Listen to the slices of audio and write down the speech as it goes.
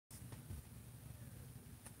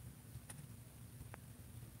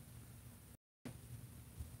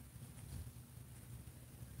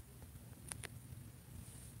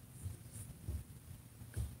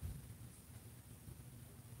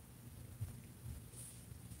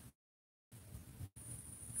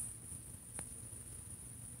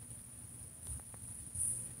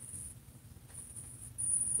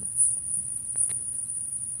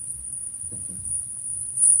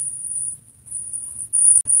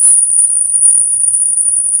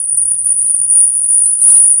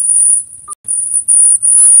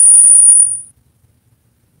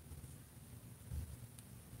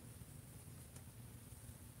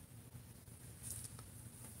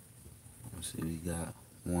See, we got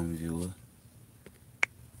one viewer.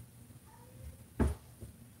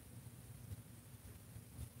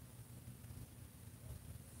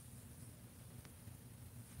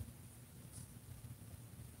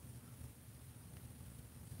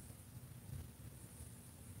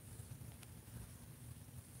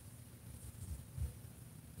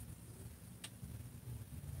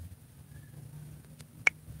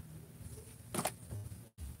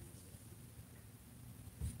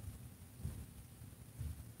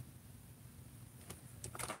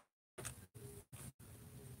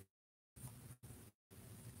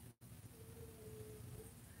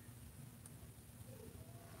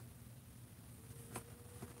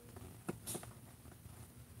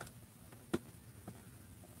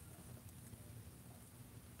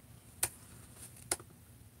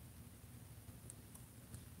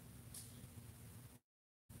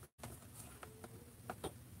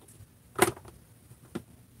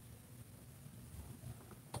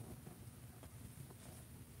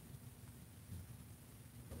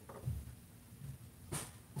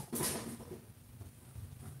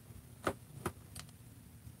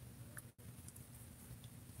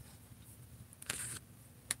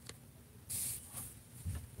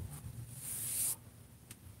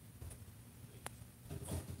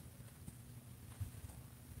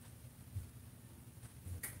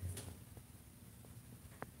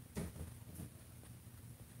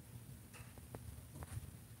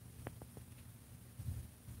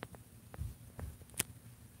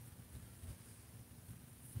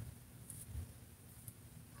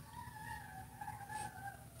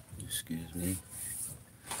 Excuse me.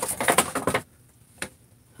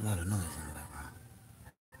 A lot of noise in the background.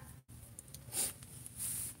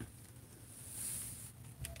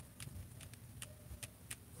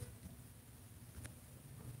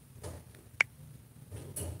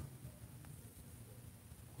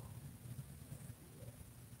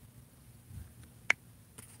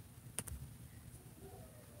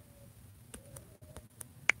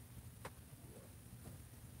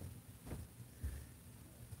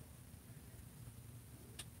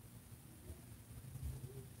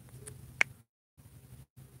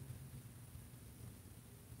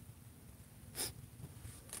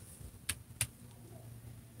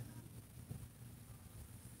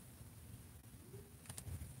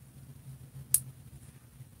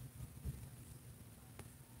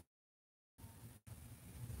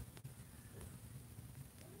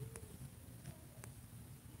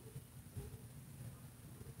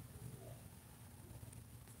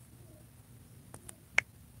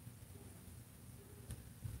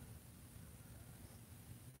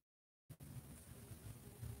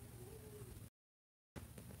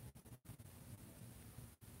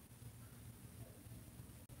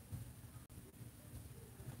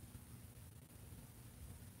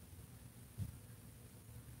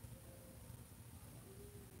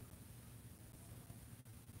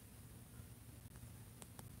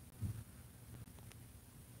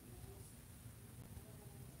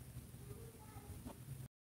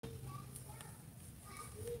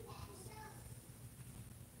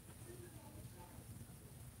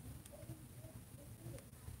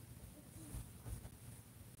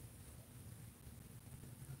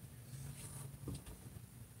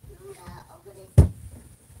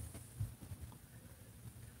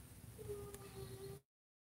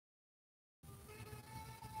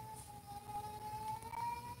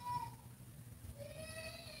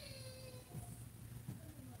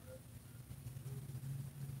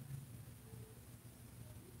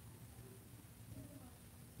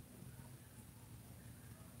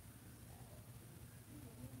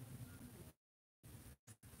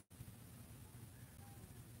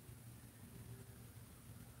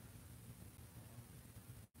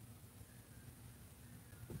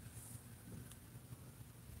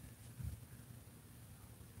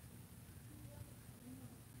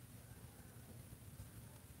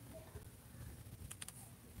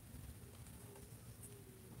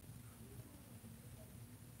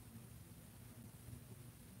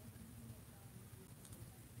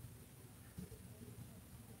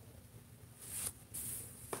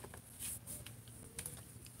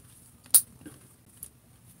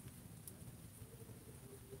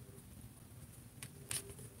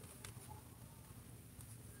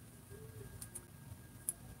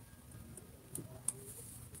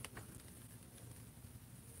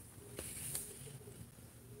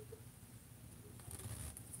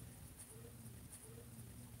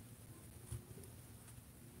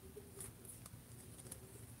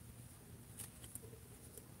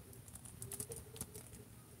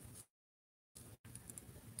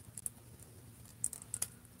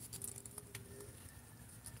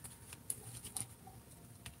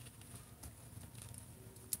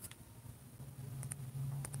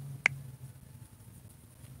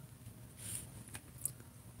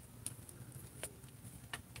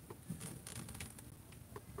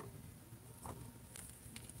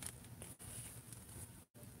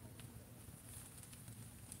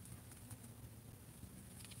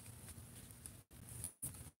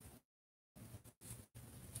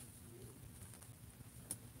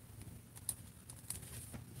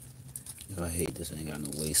 I hate this ain't got no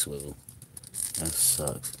waist swivel. That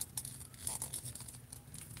sucks.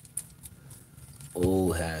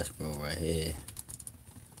 Old Hasbro right here.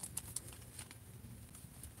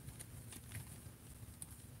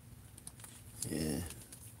 Yeah.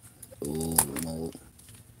 Old remote.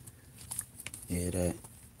 Yeah, that.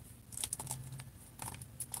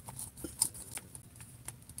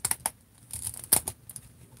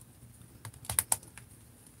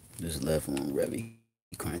 Just left on Revy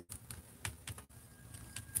crank.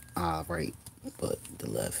 Right, but the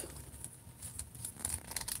left.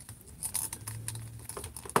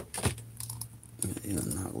 It'll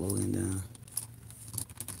knock Logan down.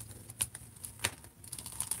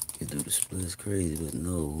 You do the splits crazy, but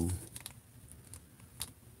no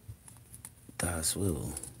thigh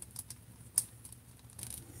swivel.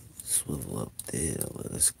 Swivel up there, but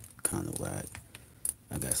it's kind of whack.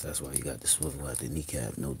 I guess that's why you got the swivel at the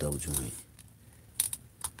kneecap, no double joint.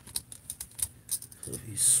 So if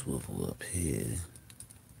you swivel up here,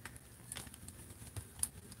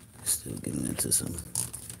 still getting into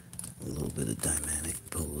a little bit of dynamic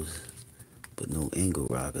pose, but no angle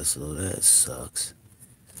rocker, so that sucks.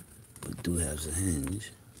 But do have a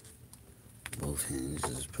hinge. Both hinges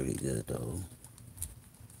is pretty good though.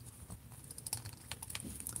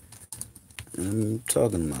 And I'm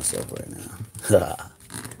talking to myself right now.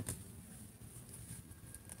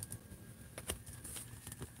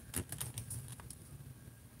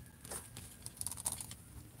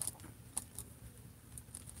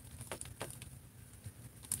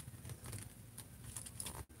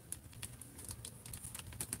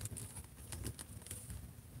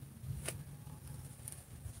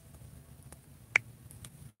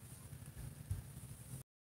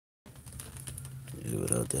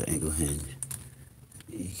 Without that angle hinge,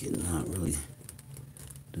 you cannot really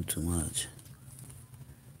do too much.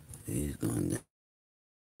 He's going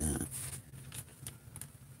down.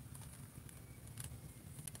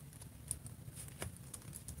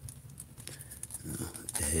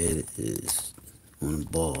 The head is on the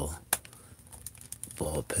ball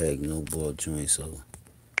peg, no ball joint, so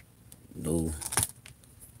no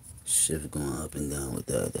shift going up and down with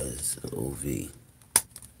that. That's OV.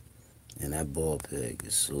 And that ball peg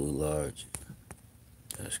is so large.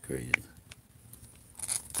 That's crazy.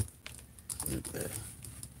 Look back.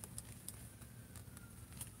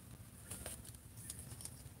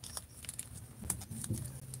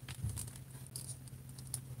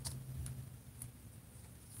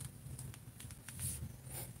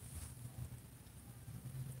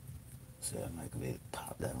 So I might be able to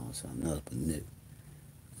pop that on something else, but no.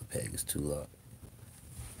 The peg is too large.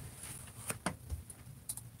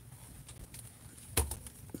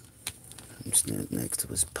 I'm standing next to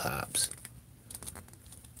his pops.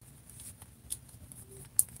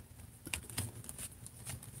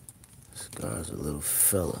 Scar's a little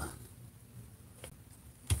fella.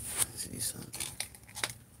 See something.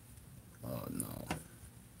 Oh no.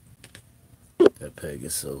 That peg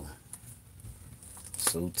is so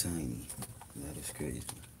tiny. That is crazy.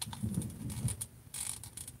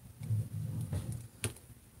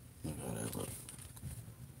 Look how that look.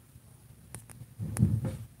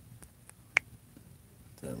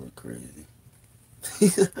 That look crazy.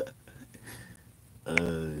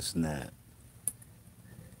 Snap.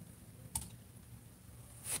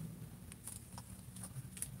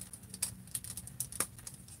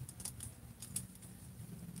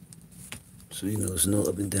 So you know it's no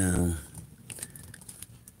up and down.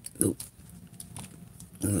 Nope.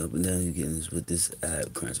 No up and down you getting this with this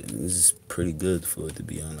ab crunching. This is pretty good for it to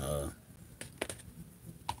be on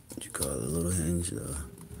what you call it, a little hinge,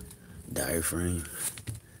 diaphragm.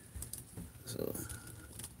 So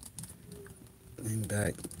lean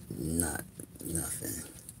back, nothing.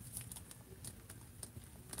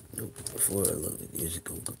 Nope. Before I looked at this, it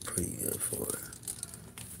go pretty good for it.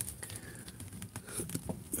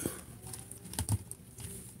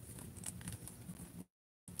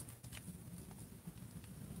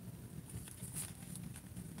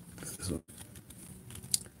 So,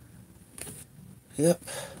 yep.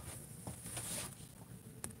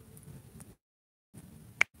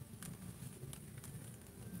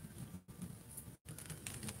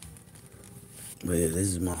 But yeah, this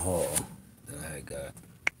is my haul that I had got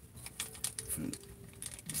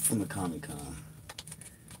from the ComicCon.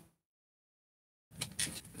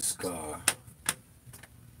 Scar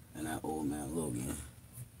and that old man Logan.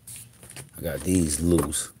 I got these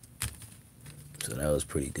loose. So that was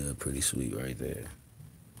pretty good, pretty sweet right there.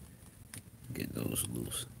 Get those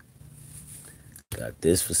loose. Got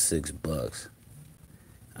this for $6.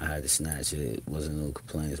 I had to snatch it. Wasn't no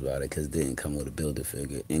complaints about it because it didn't come with a builder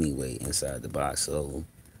figure anyway inside the box. So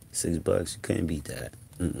 $6, you couldn't beat that.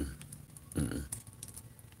 No,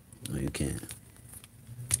 you can't.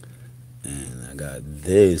 And I got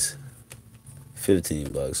this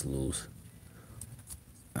 $15 loose.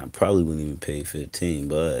 I probably wouldn't even pay 15,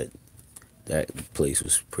 but that place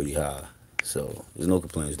was pretty high. So there's no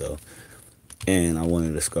complaints though. And I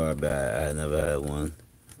wanted a scar bad. I had never had one.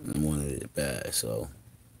 I wanted it bad, so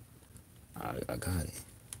I got it.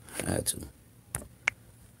 I had to.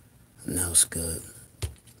 Now it's good.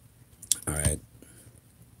 Alright.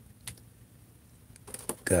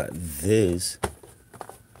 Got this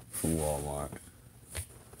from Walmart.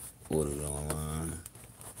 Ordered it online.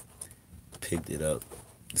 Picked it up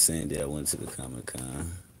the same day I went to the ComicCon.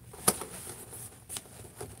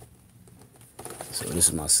 So this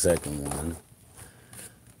is my second one.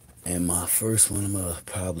 And my first one, I'm gonna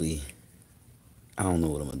probably, I don't know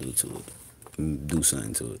what I'm gonna do to it. I'm gonna do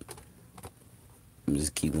something to it. I'm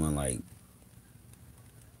just keep one like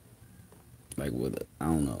with it. I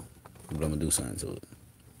don't know. But I'm gonna do something to it.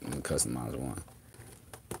 I'm gonna customize one.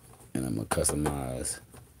 And I'm gonna customize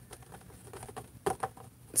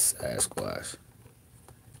Sasquatch.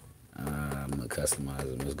 I'm gonna customize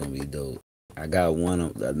them. It's gonna be dope. I got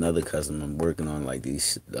another custom I'm working on, like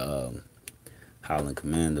these Howling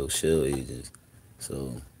Commando shield agents.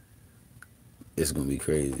 So it's gonna be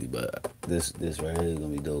crazy, but this right here is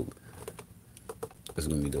gonna be dope. It's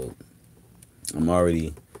gonna be dope. I'm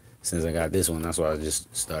already, since I got this one, that's why I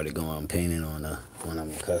just started going painting on the one I'm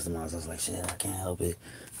gonna customize. I was like, shit, I can't help it.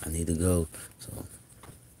 I need to go. So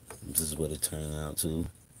this is what it turned out to.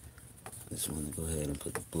 I just want to go ahead and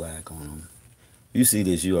put the black on them. You see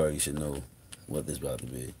this, you already should know what this about to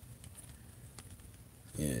be.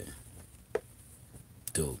 Yeah.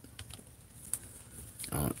 Dope.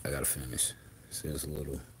 I gotta finish. Still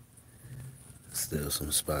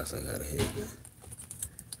some spots I gotta hit.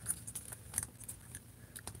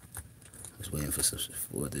 Just waiting for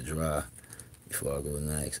it to dry before I go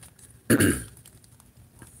next.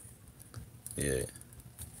 Yeah.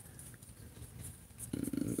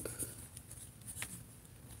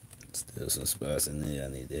 Still some spots in there I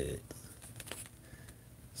need to hit.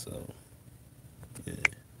 So, yeah.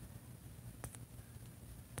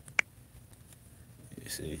 You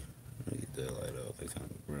see? Let me get that light off. They kind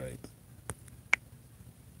of bright.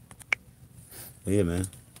 But yeah, man.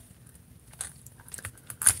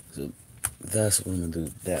 So that's what I'm gonna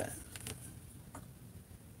do. That.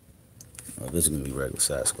 Oh, this is gonna be regular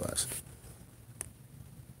Sasquatch.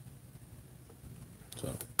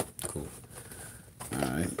 So cool. All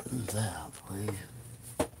right. That out the way.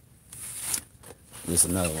 This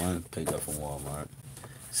is another one picked up from Walmart.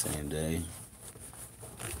 Same day.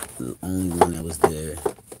 The only one that was there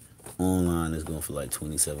online is going for like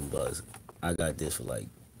 $27. I got this for like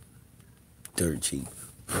dirt cheap.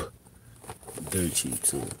 Dirt cheap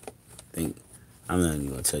too. I'm not even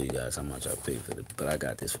gonna tell you guys how much I paid for it, but I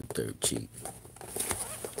got this for dirt cheap.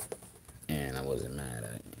 And I wasn't mad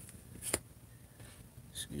at it.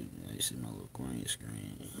 Excuse me, you see my little green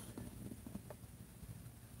screen.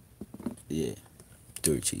 Yeah,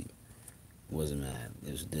 dirt cheap. Wasn't mad.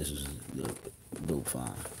 This was dope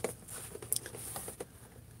fine.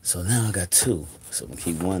 So now I got two. So I'm gonna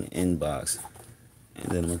keep one in box,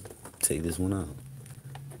 and then I'm gonna take this one out.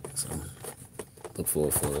 So look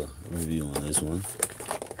forward for a review on this one,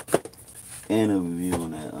 and a review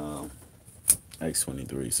on that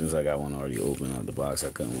X23. Since I got one already open out the box, I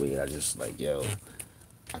couldn't wait. I just like, yo,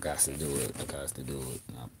 I got to do it. I got to do it.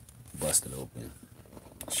 And I busted open.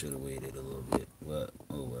 I should have waited a little bit, but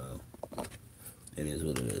oh well. It is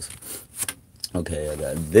what it is. Okay, I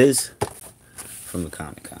got this from the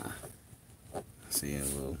Comic Con. See a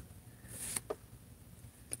little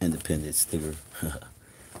independent sticker.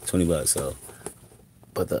 $20. So,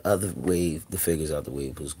 but the other wave, the figures out the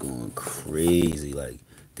wave was going crazy. Like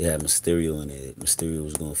they had Mysterio in it. Mysterio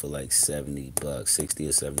was going for like $70, $60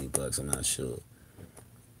 or $70. I'm not sure.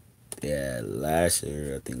 Yeah,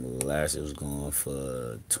 Lasher. I think Lasher was going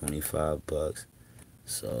for $25.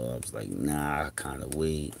 So I was like, nah, I kind of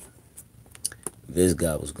wait. This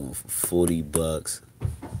guy was going for $40.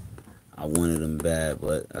 I wanted him bad,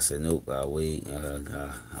 but I said, nope, I'll wait.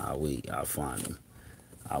 I'll wait. I'll find him.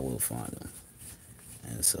 I will find him.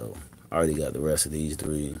 And so I already got the rest of these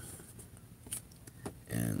three.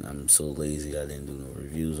 And I'm so lazy, I didn't do no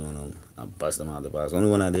reviews on them. I bust them out of the box. The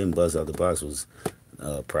only one I didn't bust out the box was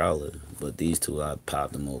Prowler. But these two, I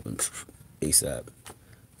popped them open ASAP.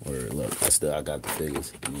 Or look, I got the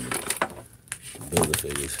figures. Builder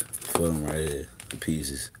figures for them right here. The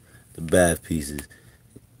pieces, the bad pieces.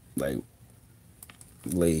 Like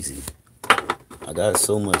lazy. I got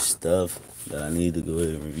so much stuff that I need to go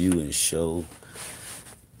ahead and review and show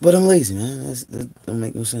But I'm lazy, man. That don't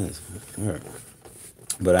make no sense. All right.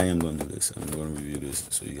 But I am going to do this. I'm going to review this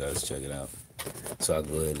so you guys check it out. So I'll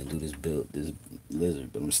go ahead and do this build, this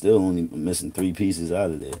lizard. But I'm still only missing 3 pieces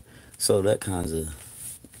out of there. So that kind of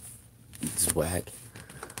is whack.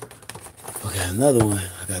 Okay, another one.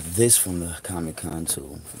 I got this from the Comic Con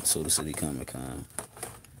too. SodaCity Comic Con.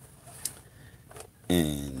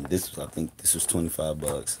 And this was, I think this was 25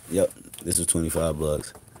 bucks. Yep, this was 25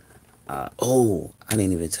 bucks. Oh, I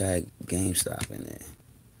didn't even tag GameStop in there.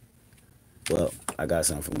 Well, I got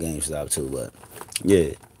something from GameStop too, but yeah,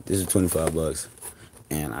 this is 25 bucks.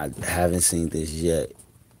 And I haven't seen this yet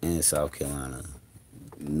in South Carolina.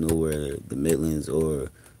 Nowhere, the Midlands or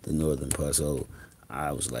the northern part. So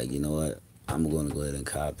I was like, you know what? I'm going to go ahead and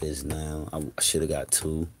cop this now. I should have got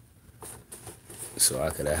 2. So I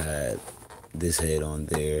could have had this head on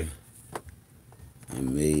there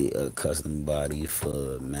and made a custom body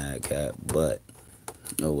for Mad Cat. But,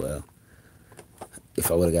 oh well. If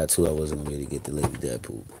I would have got 2, I wasn't going to be able to get the Lady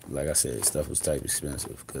Deadpool. Like I said, stuff was type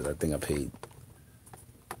expensive. Because I think I paid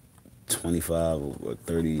 25 or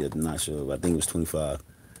 30, I'm not sure. I think it was 25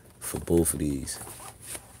 for both of these.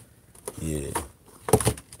 Yeah.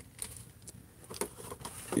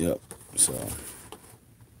 Yep. So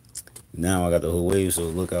now I got the whole wave, so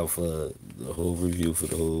look out for the whole review for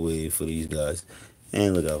the whole wave for these guys.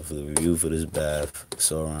 And look out for the review for this bath,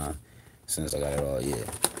 Sauron, since I got it all, yeah.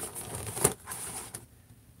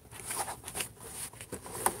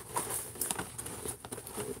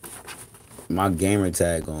 My gamer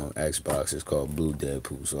tag on Xbox is called Blue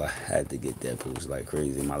Deadpool, so I had to get Deadpools like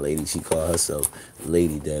crazy. My lady, she called herself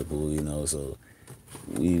Lady Deadpool, you know, so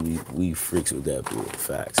we freaks with Deadpool,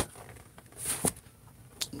 facts.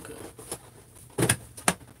 Okay.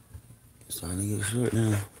 It's starting to get short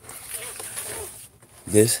now.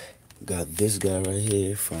 Got this guy right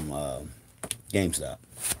here from GameStop.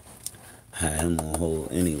 Had him on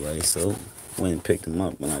hold anyway, so went and picked him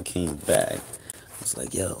up when I came back. I was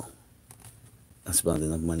like, yo, I spent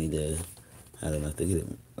enough money there. Had enough to get it.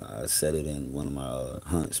 I set it in one of my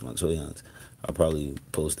hunts, my toy hunts. I'll probably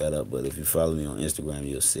post that up, but if you follow me on Instagram,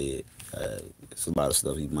 you'll see it. It's a lot of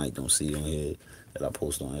stuff you might don't see on here that I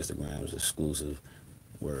post on Instagram. It's exclusive.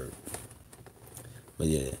 Word. But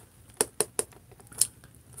yeah.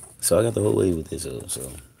 So I got the whole way with this,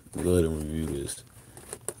 so go ahead and review this.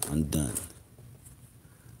 I'm done.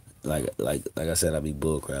 Like I said, I be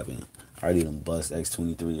bullcrapping. I already done bust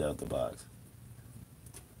X23 out the box.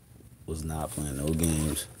 Was not playing no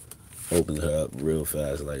games. Opened her up real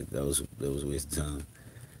fast, like that was a waste of time.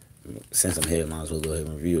 Since I'm here, might as well go ahead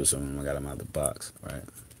and review something. I got them out the box, right?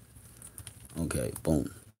 Okay,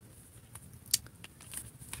 boom.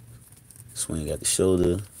 Swing at the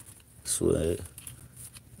shoulder, sweat,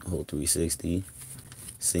 whole 360,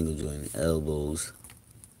 single joint elbows.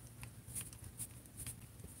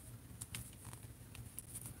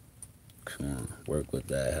 Come on, work with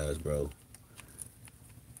that, Hasbro.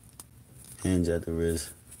 Hinge at the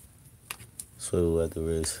wrist, swivel at the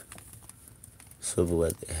wrist, swivel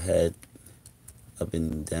at the head, up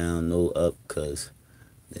and down, no up, cause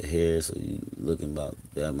the hair, so you looking about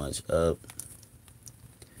that much up.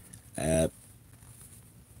 Ab,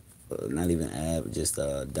 not even ab, just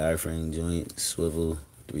a diaphragm joint, swivel,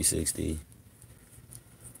 360.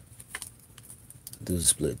 Do the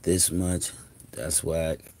split this much, that's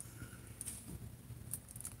whack.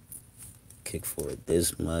 Kick forward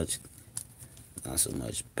this much, not so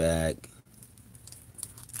much back.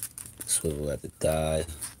 Swivel at the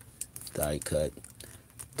thigh cut,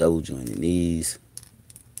 double jointed knees.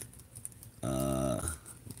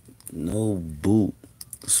 No boot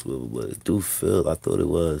swivel, but it do feel, I thought it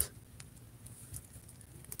was.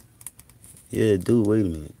 Yeah, dude, wait a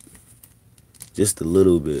minute. Just a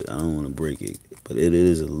little bit. I don't want to break it, but it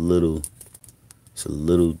is a little, it's a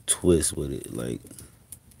little twist with it. Like,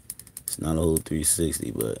 it's not a whole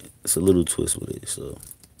 360, but it's a little twist with it, so.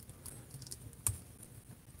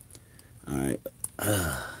 Alright.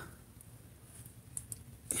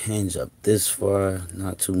 Hinge up this far,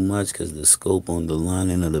 not too much, because the scope on the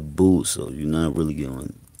lining of the boot, so you're not really going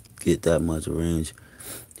to get that much range.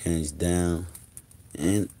 Hinge down,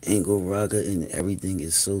 and ankle rocker, and everything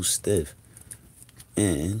is so stiff.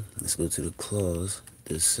 And let's go to the claws,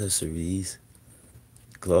 the accessories.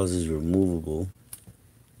 Claws is removable.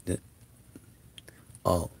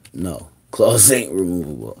 Oh, no. Claws ain't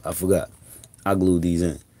removable. I forgot. I glued these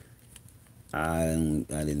in. I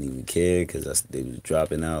didn't even care because they was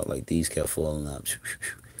dropping out. Like, these kept falling up.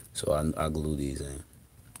 So I glued these in.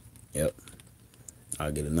 Yep.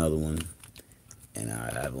 I'll get another one. And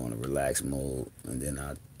I have on a relaxed mode. And then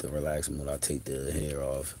the relaxed mode, I'll take the hair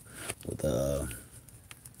off with the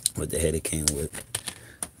with the head it came with.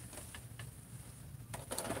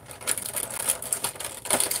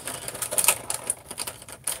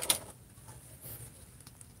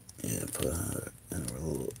 Yeah, put her in a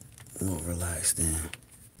little more relaxed in.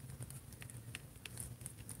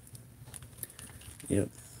 Yep.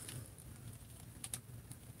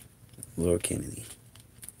 Lord Kennedy.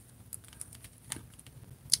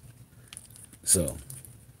 So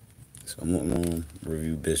I'm gonna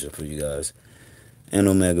review Bishop for you guys. And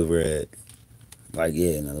Omega Red. Like,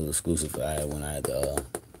 yeah, and a little exclusive I had when I had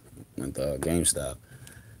went to GameStop.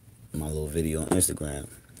 My little video on Instagram.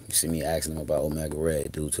 You see me asking him about Omega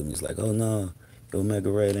Red. Dude to me was like, oh no, Omega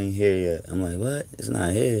Red ain't here yet. I'm like, what? It's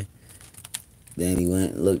not here. Then he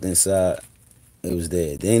went and looked inside. It was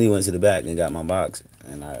there. Then he went to the back and got my box.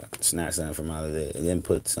 And I snatched something from out of there. And then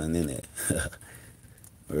put something in there.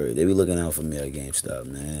 They be looking out for me at GameStop,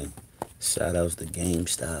 man. Shout outs to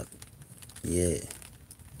GameStop. Yeah.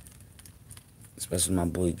 Especially my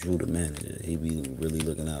boy Drew, the manager. He be really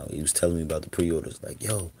looking out. He was telling me about the pre-orders. Like,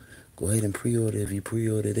 yo, go ahead and pre-order. If you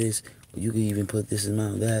pre-order this, you can even put this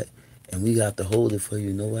amount, that. And we got to hold it for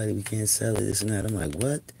you. Nobody, we can't sell it, this and that. I'm like,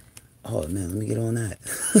 what? Oh, man, let me get on that.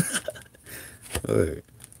 Word.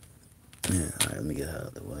 Man, all right, let me get out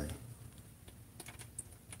of the way.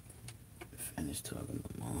 Finish talking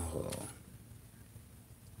about my haul.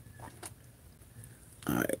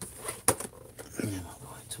 All right. Yeah, my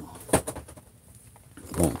boy, too.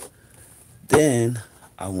 Boom. Then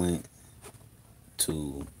I went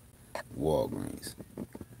to Walgreens.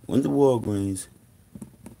 Went to Walgreens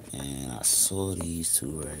and I saw these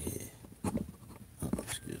two right here. Oh,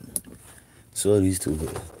 excuse me. Saw these two here.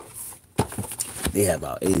 They had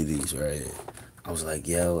about 8 of these right here. I was like,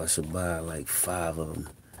 yo, I should buy like 5 of them,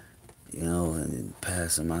 you know, and then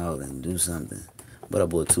pass them out and do something. But I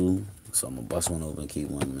bought 2, so I'm gonna bust one open and keep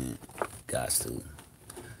one, man. Gots to.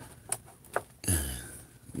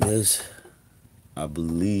 This, I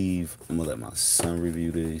believe, I'm gonna let my son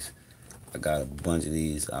review these. I got a bunch of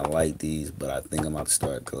these. I like these, but I think I'm about to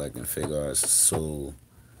start collecting figure arts. So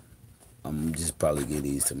I'm just probably give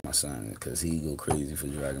these to my son because he go crazy for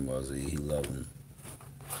Dragon Ball Z. He love them.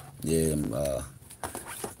 Yeah,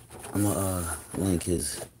 I'm gonna link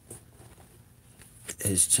his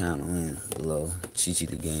channel in below. Chi-Chi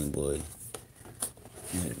the Game Boy.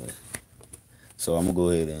 Anyway, so I'm gonna go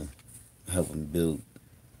ahead and help him build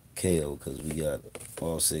KO because we got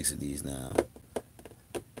all 6 of these now.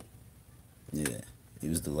 Yeah, he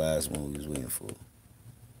was the last one we was waiting for.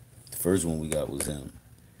 The first one we got was him.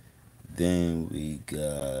 Then we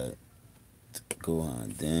got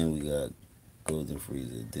Gohan. Then we got Golden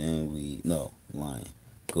Frieza. Then Lion.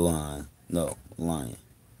 Gohan. No, Lion.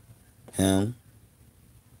 Him.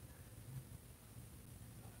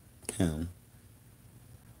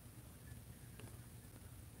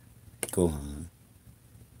 Gohan.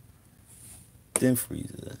 Then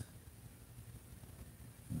Frieza.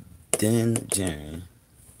 Then Jiren.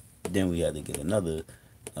 Then we had to get another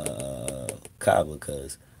Kaba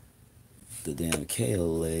because the damn KO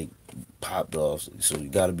leg popped off. So you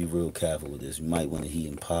got to be real careful with this. You might want to heat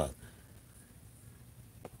and pop.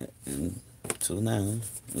 And so now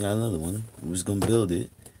we got another one. We was gonna build it,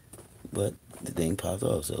 but the thing popped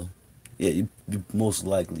off. So yeah, you most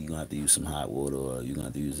likely gonna have to use some hot water, or you're gonna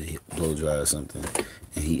have to use a blow dryer or something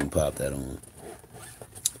and heat and pop that on.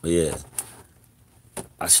 But yeah,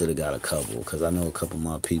 I should have got a couple because I know a couple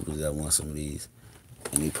more people that want some of these,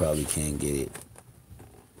 and they probably can't get it.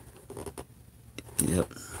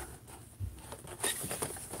 Yep.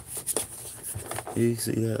 You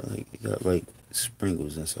see that? Like, it got like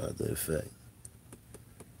sprinkles inside the effect.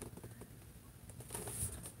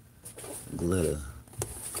 Glitter.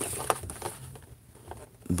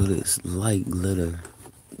 But it's light glitter.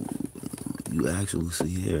 You actually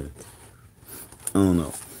see here. I don't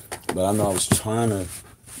know. But I know I was trying to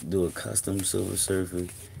do a custom Silver Surfer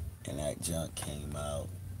and that junk came out.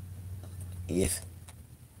 Yeah.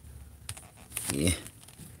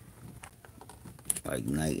 Like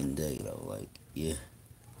night and day though. Like, yeah.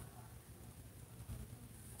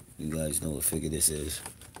 You guys know what figure this is.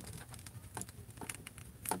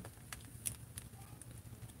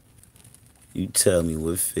 You tell me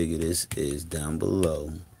what figure this is down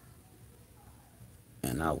below,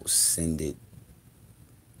 and I will send it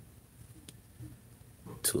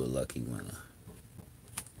to a lucky winner.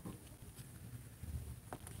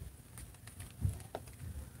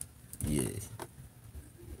 Yeah.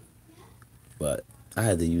 But I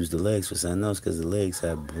had to use the legs for something else because the legs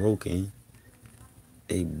had broken.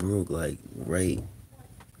 They broke like right.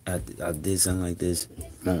 I did something like this,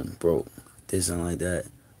 boom, broke. Did something like that,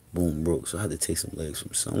 boom, broke. So I had to take some legs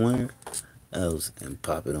from somewhere. else and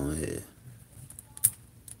pop it on here.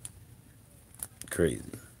 Crazy.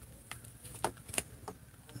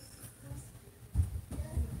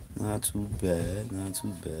 Not too bad, not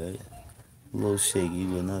too bad. A little shaky,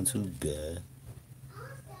 but not too bad.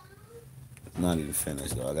 Not even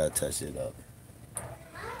finished though. I gotta touch it up.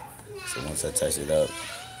 So once I touch it up,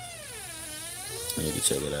 you can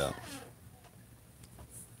check it out.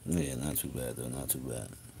 Yeah, not too bad though, not too bad.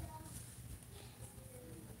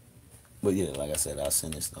 But yeah, like I said, I'll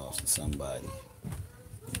send this off to somebody.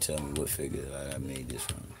 You tell me what figure I made this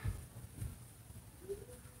from.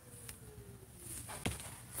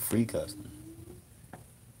 Free custom.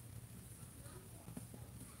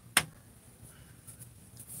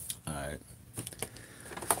 Alright.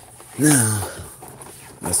 Now,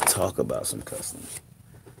 let's talk about some customs.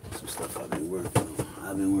 Some stuff I've been working on.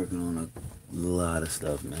 I've been working on a lot of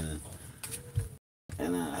stuff, man.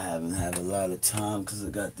 And I haven't had a lot of time because I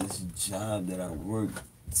got this job that I work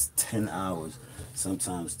 10 hours,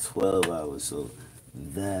 sometimes 12 hours. So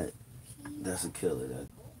that's a killer. That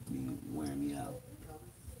be wearing me out.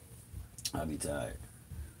 I'll be tired.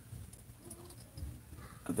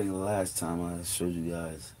 I think the last time I showed you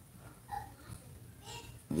guys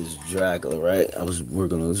this Dracula, right? I was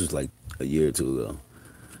working on this was like a year or two ago.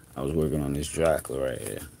 I was working on this Dracula right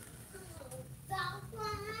here.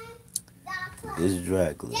 This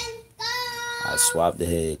Dracula. I swapped the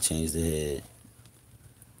head, changed the head,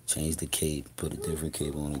 changed the cape, put a different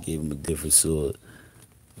cape on it, gave him a different sword.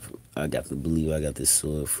 I believe I got this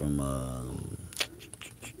sword from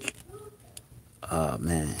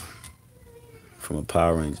from a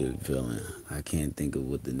Power Ranger villain. I can't think of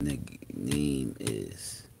what the name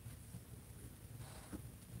is.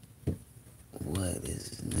 What is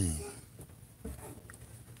his name?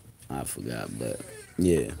 I forgot, but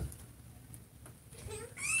yeah.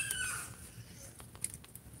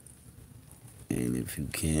 And if you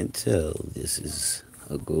can't tell, this is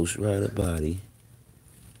a Ghost Rider body.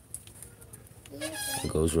 A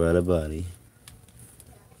Ghost Rider body.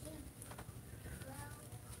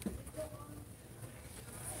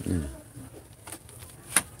 Yeah.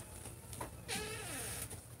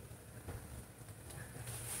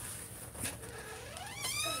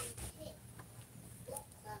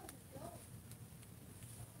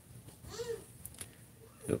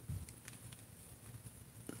 Yep.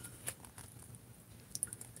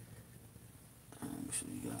 I'm sure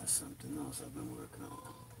you got something else I've been working on.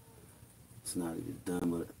 It's not even done,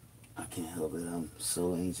 but I can't help it. I'm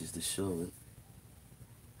so anxious to show it.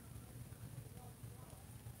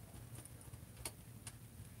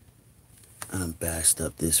 I'm bashed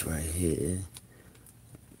up this right here.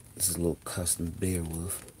 This is a little custom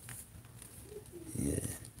Beowulf. Yeah.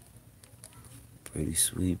 Pretty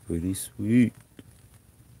sweet, pretty sweet.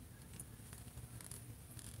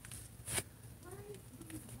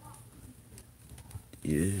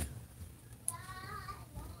 Yeah.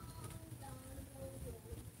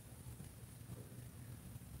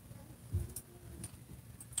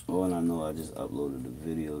 Oh, and I know I just uploaded a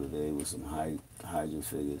video today with some Hydra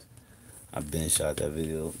figures. I've been shot that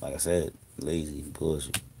video. Like I said, lazy,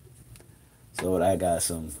 bullshit. So I got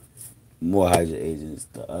some more Hydra agents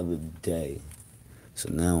the other day. So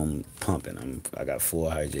now I'm pumping. I got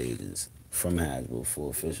 4 Hydra agents from Hasbro, 4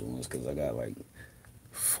 official ones, because I got like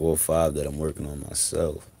 4 or 5 that I'm working on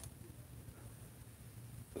myself.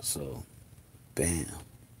 So, bam.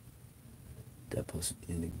 That puts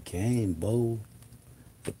me in the game, bo.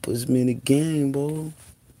 That puts me in the game, bo.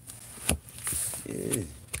 Yeah.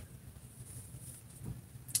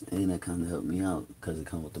 And that kind of helped me out because it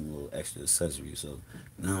comes with them little extra accessories. So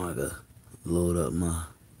now I gotta load up my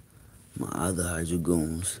other Hydra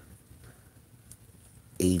goons,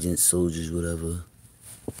 agents, soldiers, whatever,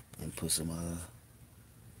 and put some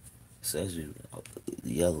accessories.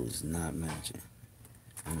 The yellow is not matching.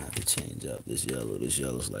 I'm gonna have to change up this yellow. This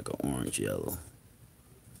yellow's like an orange yellow.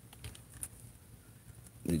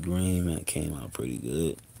 The green, man, came out pretty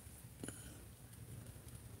good.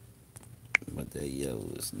 But that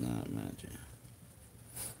yellow is not matching.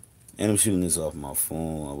 And I'm shooting this off my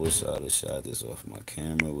phone. I wish I would have shot this off my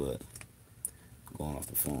camera, but I'm going off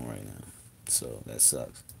the phone right now. So that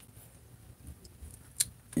sucks.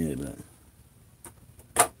 Yeah,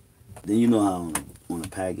 but then you know how on a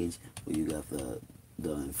package where you got the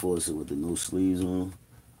enforcer with the no sleeves on.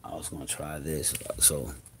 I was gonna try this. So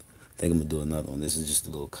I think I'm gonna do another one. This is just a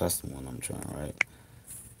little custom one I'm trying, right?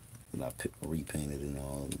 And I repainted and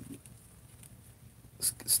all.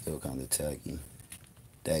 It's still kind of tacky.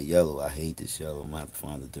 That yellow, I hate this yellow. I might have to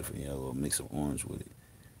find a different yellow, mix some orange with it.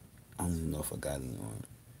 I don't even know if I got any orange.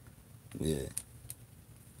 Yeah.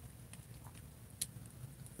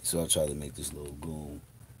 So I tried to make this little goon,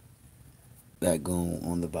 that goon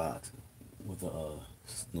on the box with the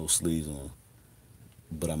no sleeves on.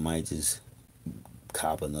 But I might just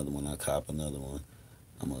cop another one. I cop another one.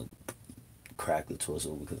 I'm gonna crack the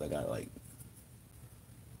torso because I got like,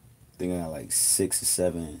 I think I got like 6 or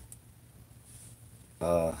 7.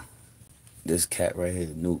 Uh, this cat right here,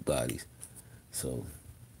 nuke bodies. So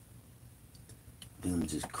I'm gonna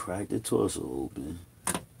just crack the torso open,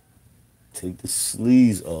 take the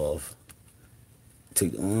sleeves off,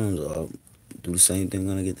 take the arms off, do the same thing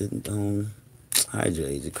when I get the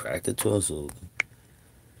hydrate. Just crack the torso open,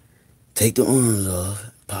 take the arms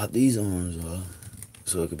off, pop these arms off,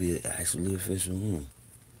 so it could be an actually official one.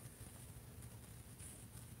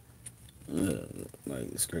 Yeah,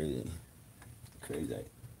 like it's crazy, crazy,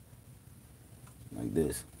 like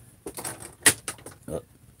this. Up.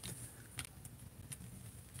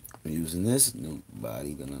 I'm using this new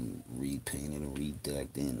body that I'm repainted and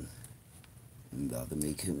redecked in. I'm about to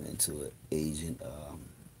make him into an Agent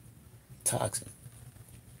Toxin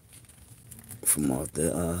from off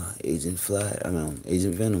the Agent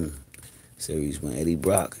Venom series when Eddie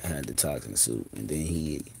Brock had the Toxin suit, and then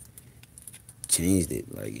he changed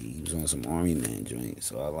it. Like he was on some Army Man joint,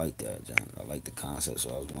 so I like that, John. I like the concept, so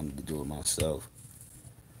I wanted to do it myself.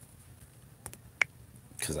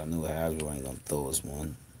 Cause I knew Hasbro ain't gonna throw us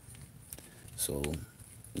one. So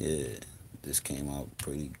yeah, this came out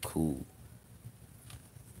pretty cool.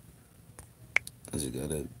 I just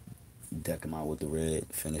gotta deck them out with the red,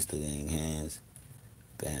 finish the dang hands,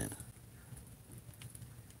 bam.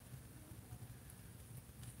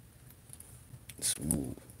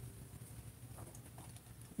 Smooth.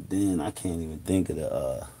 Then I can't even think of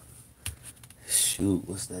the shoot,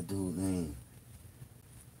 what's that dude's name?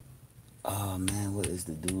 Oh man, what is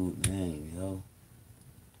the dude's name, yo?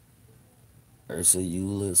 Ursa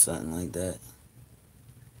Eula, something like that.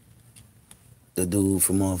 The dude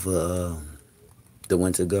from off of the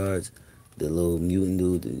Winter Guards, the little mutant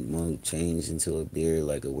dude, the one who changed into a bear,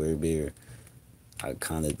 like a werebear. I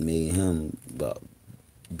kind of made him, but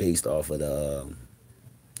based off of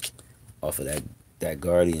that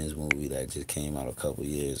Guardians movie that just came out a couple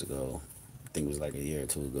years ago. I think it was like a year or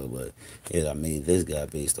two ago, but yeah, I made this guy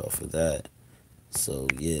based off of that. So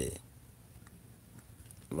yeah,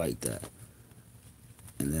 like that.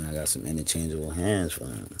 And then I got some interchangeable hands for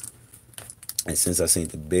him. And since I seen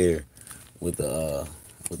the bear with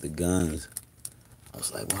the guns, I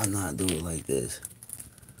was like, why not do it like this?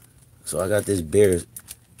 So I got this bear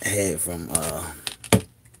head from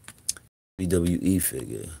WWE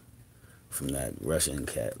figure from that Russian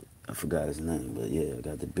cat. I forgot his name, but yeah, I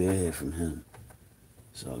got the bear head from him.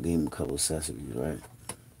 So I gave him a couple accessories, right?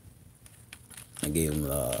 I gave him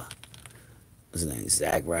what's his name,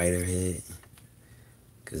 Zack Ryder head,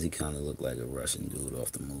 cause he kind of looked like a Russian dude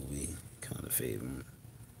off the movie. Kind of favor him.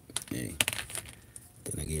 Yeah.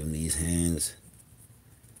 Then I gave him these hands,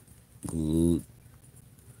 glued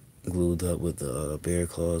up with the bear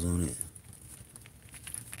claws on it.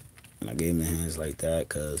 And I gave him the hands like that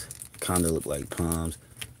because it kind of look like palms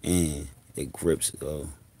and it grips though.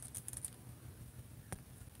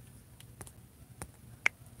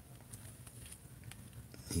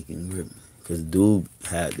 He can grip because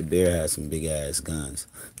the bear had some big ass guns.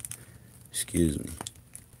 Excuse me.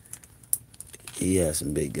 He had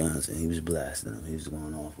some big guns and he was blasting them. He was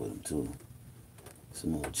going off with them too.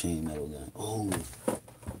 Some old chain metal gun.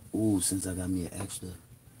 Oh, since I got me an extra,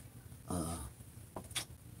 I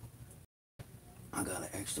got an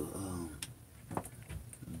extra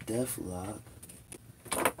death lock.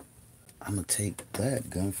 I'm gonna take that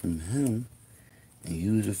gun from him and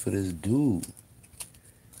use it for this dude.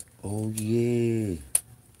 Oh yeah.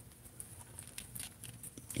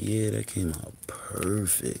 Yeah, that came out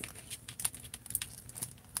perfect.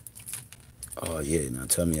 Oh yeah, now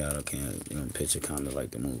tell me I can't picture kind of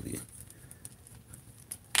like the movie.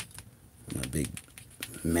 My big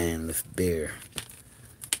manless bear.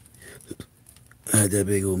 I had that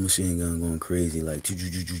big old machine gun going crazy like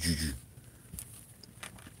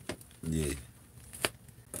yeah.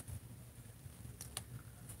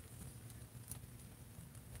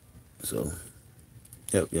 So,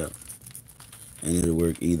 yep. And it'll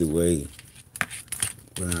work either way.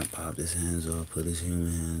 When I pop his hands off, put his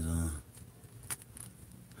human hands on.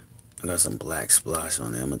 I got some black splash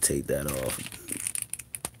on there. I'm gonna take that off.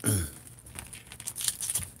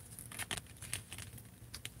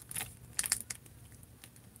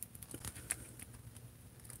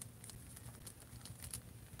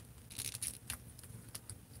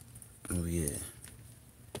 Oh yeah.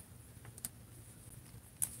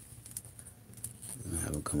 I'm gonna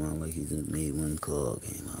have him come out like he just made one claw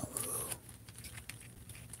came out.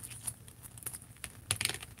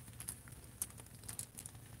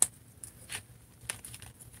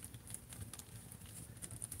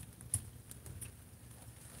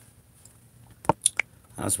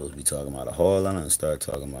 I'm supposed to be talking about a haul. I don't start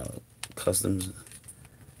talking about customs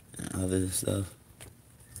and other stuff.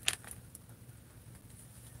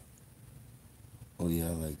 Oh yeah, I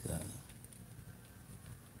like that.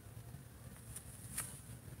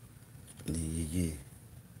 Yeah.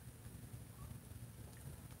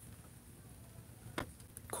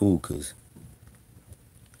 Cool, cause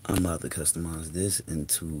I'm about to customize this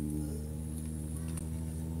into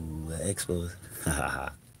the Expos.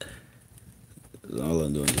 All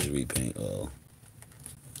I'm doing is repaint.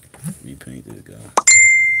 Repaint this guy.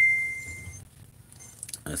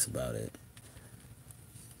 That's about it.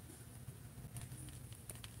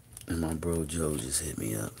 And my bro Joe just hit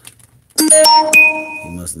me up. He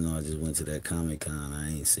must have known I just went to that ComicCon. I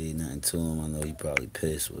ain't say nothing to him. I know he probably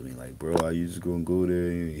pissed with me. Like, bro, I just gonna go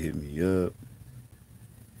there. You hit me up.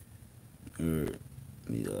 Let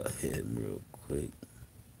me hit him real quick.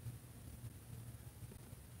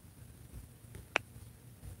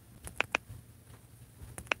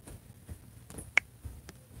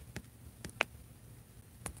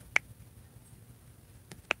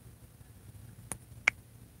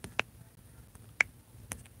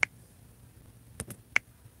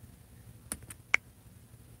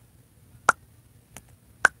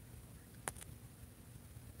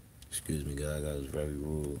 Excuse me, guys. I was very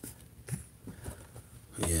rude.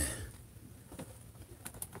 Yeah.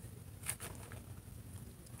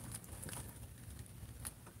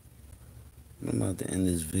 I'm about to end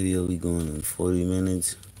this video. We going in 40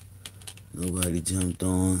 minutes. Nobody jumped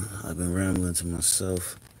on. I've been rambling to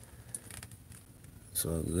myself. It's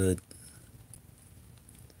all good.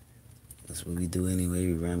 That's what we do anyway.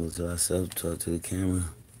 We ramble to ourselves, talk to the camera.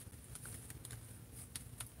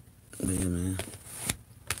 But yeah, man.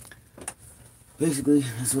 Basically,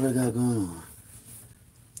 that's what I got going on.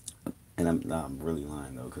 And I'm really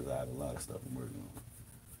lying though, because I have a lot of stuff I'm working on.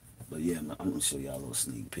 But yeah, I'm gonna show y'all a little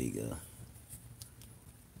sneak peek. This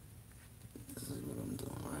is what I'm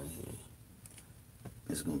doing right here.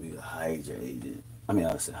 It's gonna be a Hydra agent. I mean,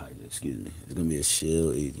 I said Hydra, excuse me. It's gonna be a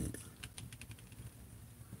Shield agent.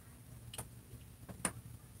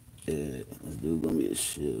 Yeah, this dude gonna be a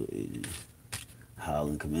Shield agent.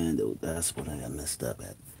 Howling Commando. That's what I got messed up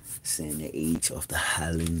at. Saying the H off the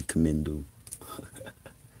Howling Commando.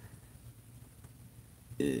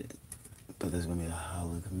 Yeah, but there's gonna be a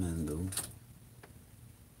Howling Commando.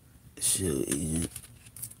 Shield agent.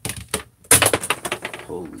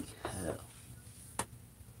 Holy hell.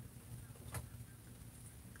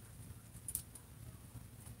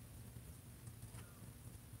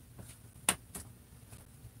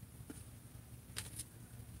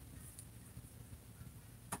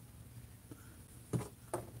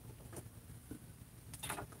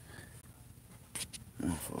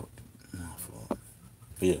 My fault.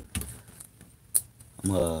 But yeah,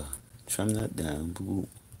 I'm gonna trim that down.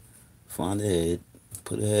 Find the head,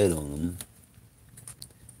 put a head on him,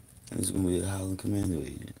 and it's gonna be a Howling Commando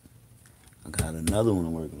agent. I got another one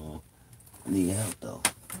I'm working on. I need help though,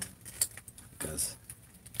 because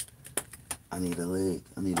I need a leg.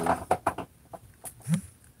 I need a right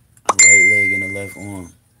leg and a left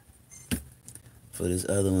arm for this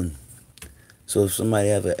other one. So if somebody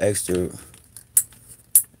have an extra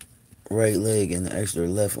right leg and an extra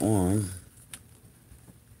left arm,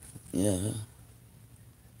 yeah,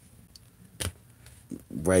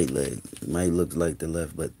 right leg might look like the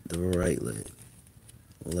left, but the right leg,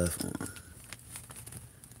 left arm,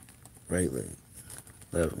 right leg,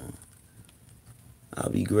 left arm. I'll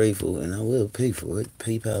be grateful and I will pay for it.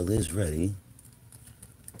 PayPal is ready.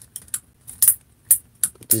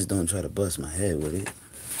 Just don't try to bust my head with it.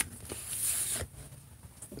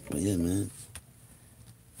 But yeah, man.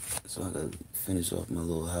 So I gotta finish off my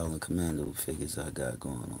little Howling Commando figures I got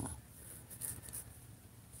going on.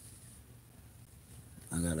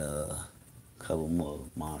 I got a couple more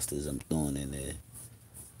monsters I'm throwing in there.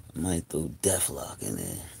 I might throw Deathlock in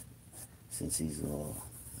there since he's all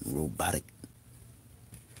robotic.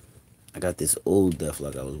 I got this old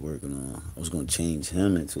Deathlock I was working on. I was gonna change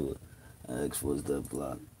him into an X-Force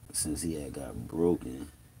Deathlock since he had got broken.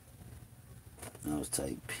 And I was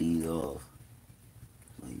type peed off.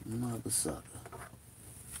 Like, mother sucker.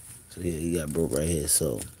 So yeah, he got broke right here.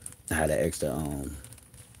 So I had an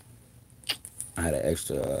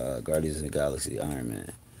extra Guardians of the Galaxy Iron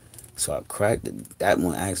Man. So I cracked it. That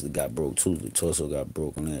one actually got broke too. The torso got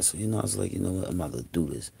broke on that. So I was like, you know what? I'm about to do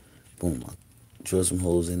this. Boom. I drill some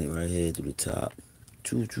holes in it right here through the top.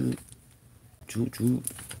 Choo.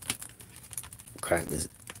 Crack the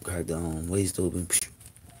waist open.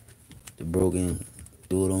 The broken.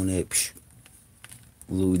 Threw it on there.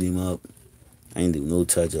 Glued him up. I ain't do no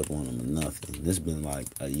touch up on him or nothing. This been like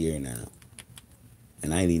a year now.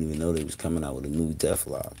 And I didn't even know they was coming out with a new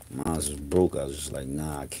Deathlock. Mine was broke. I was just like,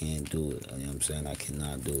 nah, I can't do it. You know what I'm saying? I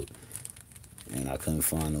cannot do it. And I couldn't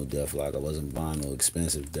find no Deathlock. I wasn't buying no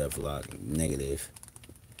expensive Deathlock. Negative.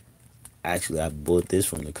 Actually, I bought this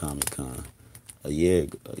from the Comic Con a year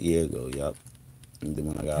ago. Yup. And then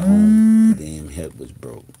when I got home, the damn hip was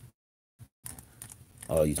broke.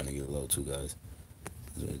 Oh, you trying to get low too, guys?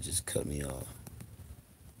 So it just cut me off.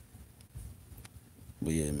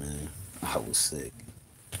 But yeah, man, I was sick.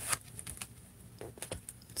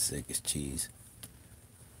 Sick as cheese.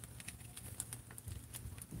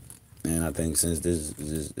 And I think since this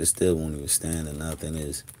it still won't even stand or nothing,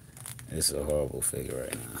 it's a horrible figure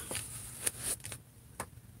right now.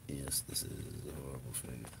 Yes, this is a horrible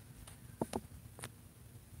figure.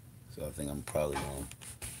 So I think I'm probably gonna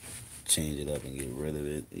change it up and get rid of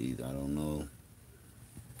it. Either I don't know,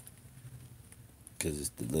 cause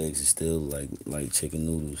the legs are still like chicken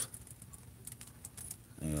noodles.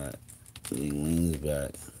 And like he leans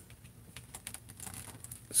back.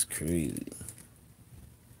 It's crazy.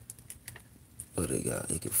 But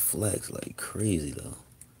it can flex like crazy though.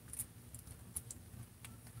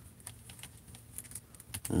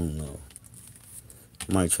 I don't know.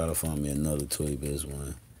 Might try to find me another Toy Biz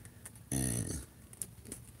one and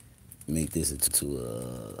make this into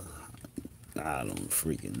I don't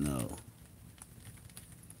freaking know.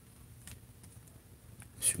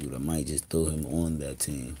 Shoot, I might just throw him on that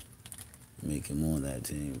team. Make him on that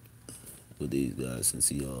team with these guys since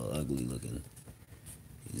he all ugly looking.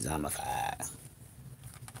 He's zombified.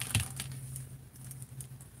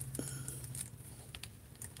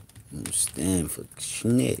 Stand for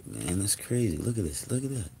shit, man. That's crazy. Look at this. Look at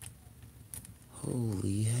that.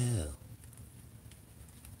 Holy hell.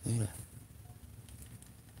 Look at that.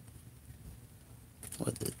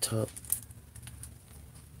 What the top?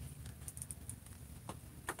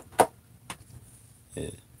 Yeah.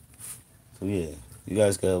 So yeah, you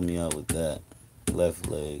guys can help me out with that. Left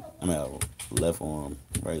leg. Left arm,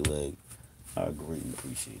 right leg. I greatly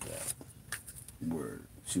appreciate that. Word.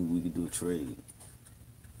 Shoot, we could do a trade.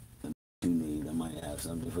 You need, I might have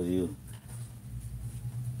something for you.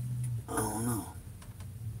 I don't know.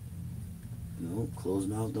 No, closed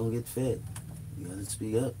mouth don't get fed. You gotta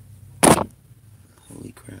speak up.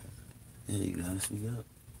 Holy crap. Yeah, you gotta speak up.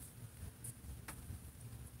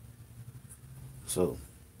 So,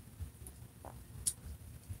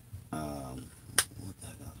 what the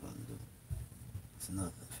heck I was about to do? It's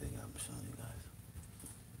another figure I'm showing you guys.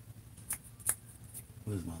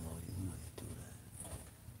 Where's my loading? We might do that.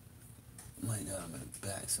 Might got him in the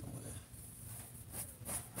back somewhere.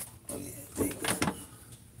 Oh yeah, there you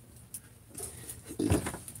go.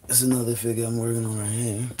 That's another figure I'm working on right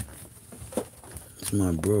here. It's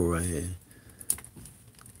my bro right here.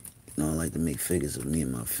 You know, I like to make figures of me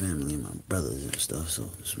and my family and my brothers and stuff. So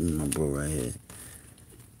it's my bro right here.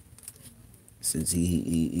 Since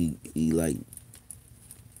he like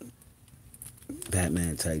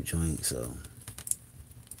Batman type joint, so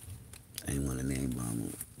I ain't want to name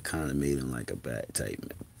him. Kind of made him like a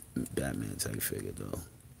Batman type figure though.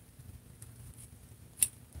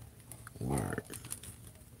 Word.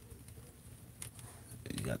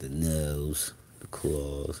 You got the nails, the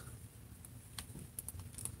claws.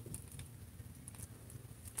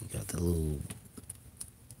 You got the little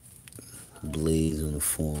blades on the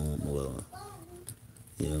form. Well,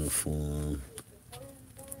 yeah, on the form.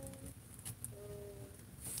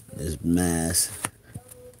 This mask.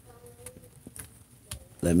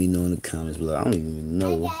 Let me know in the comments below. I don't even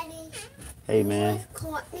know. Hi, Daddy. Hey, man.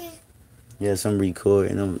 Yes, I'm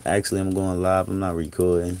recording. I'm going live. I'm not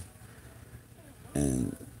recording.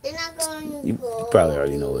 And you probably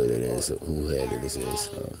already know what it is, who head this is.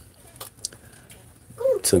 So.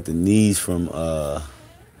 Took the knees from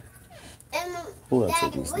who else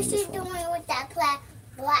took these What's knees he from? doing with that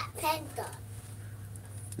Black Panther?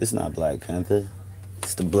 This is not Black Panther.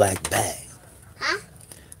 It's the Black Bat. Huh?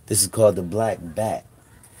 This is called the Black Bat.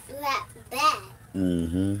 Black Bat.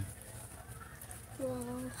 Mm-hmm.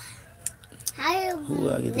 Who do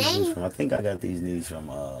I get these knees from? I think I got these knees from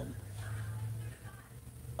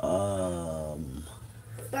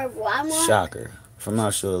Shocker. If I'm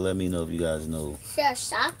not sure, let me know if you guys know.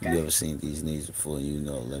 Shocker? If you ever seen these knees before, you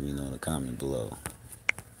know, let me know in the comment below.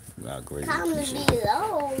 I greatly Comment appreciate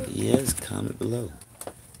below. it. Yes, comment below.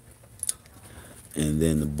 And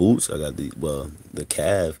then the boots, I got the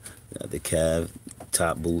calf,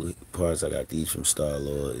 top boot parts. I got these from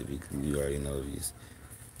Star-Lord. If you already know these.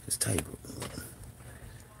 It's tight.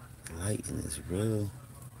 Lighting is real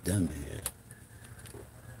dumb here.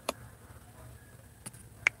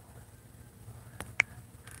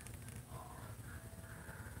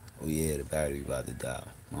 Oh yeah, the battery about to die.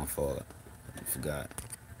 My fault. I forgot.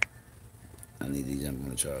 I need to jump on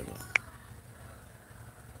the charger.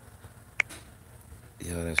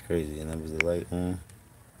 Yo, that's crazy. And that was the light on.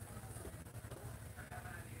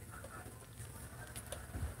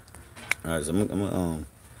 Alright, so I'm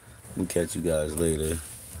gonna catch you guys later.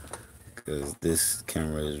 Cause this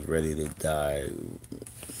camera is ready to die.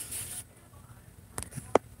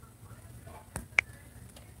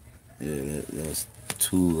 Yeah, that's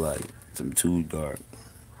too light. Some too dark.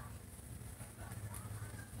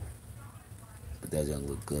 But that doesn't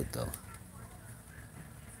look good though.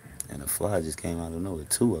 And a fly just came out of nowhere.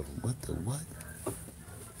 Two of them. What the what?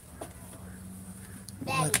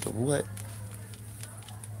 What the what?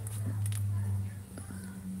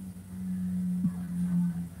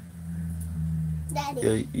 Daddy.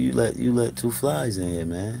 Yo, you let two flies in here,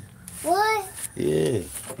 man. What? Yeah.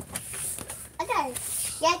 I gotta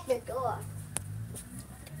shut the door.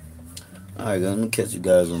 Alright, guys, I'm gonna catch you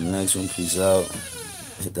guys on the next one. Peace out.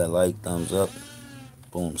 Hit that like, thumbs up.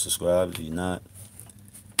 Boom, subscribe if you're not.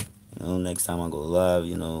 You know, next time I go live,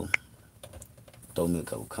 you know, throw me a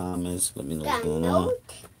couple comments. Let me know what's going on.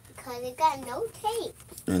 Because it got no tape.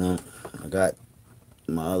 You know, I got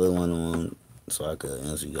my other one on so I could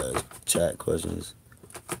answer you guys' chat questions.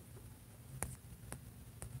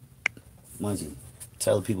 Munchie,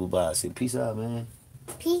 tell the people bye. Say peace out, man.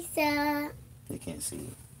 Peace out. They can't see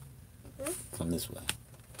you. Hmm? Come this way.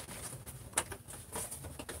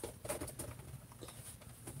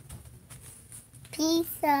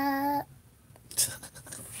 Peace out.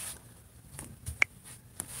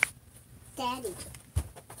 Daddy.